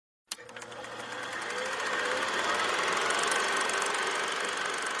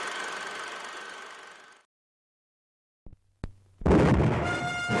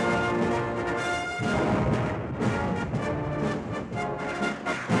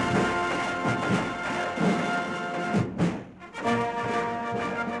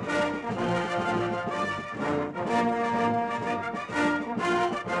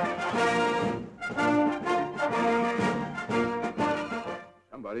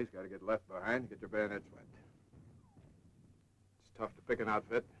body's got to get left behind to get your bayonets wet. It's tough to pick an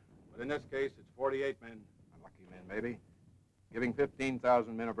outfit, but in this case, it's 48 men, unlucky men maybe, giving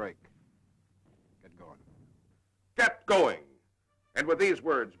 15,000 men a break. Get going. Get going! And with these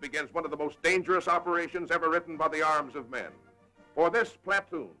words begins one of the most dangerous operations ever written by the arms of men. For this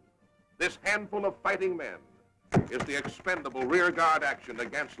platoon, this handful of fighting men, is the expendable rear guard action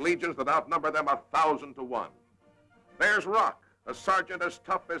against legions that outnumber them 1,000 to 1. There's Rock, a sergeant as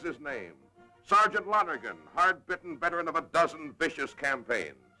tough as his name. Sergeant Lonergan, hard-bitten veteran of a dozen vicious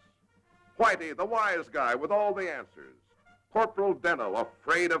campaigns. Whitey, the wise guy with all the answers. Corporal Denno,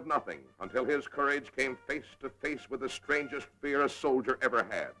 afraid of nothing, until his courage came face to face with the strangest fear a soldier ever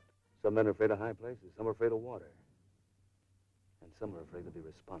had. Some men are afraid of high places, some are afraid of water. And some are afraid to be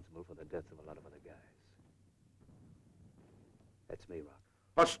responsible for the deaths of a lot of other guys. That's me, Rock.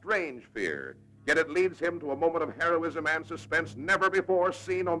 A strange fear, yet it leads him to a moment of heroism and suspense never before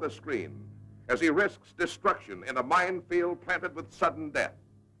seen on the screen, as he risks destruction in a minefield planted with sudden death.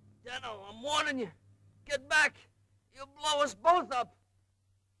 Denno, I'm warning you. Get back. You'll blow us both up.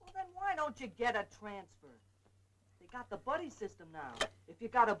 Well, then why don't you get a transfer? They got the buddy system now. If you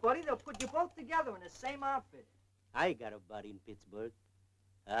got a buddy, they'll put you both together in the same outfit. I got a buddy in Pittsburgh.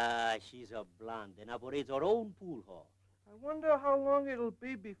 She's a blonde and operates her own pool hall. I wonder how long it'll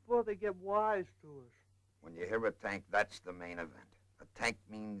be before they get wise to us. When you hear a tank, that's the main event. A tank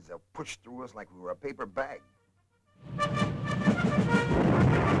means they'll push through us like we were a paper bag.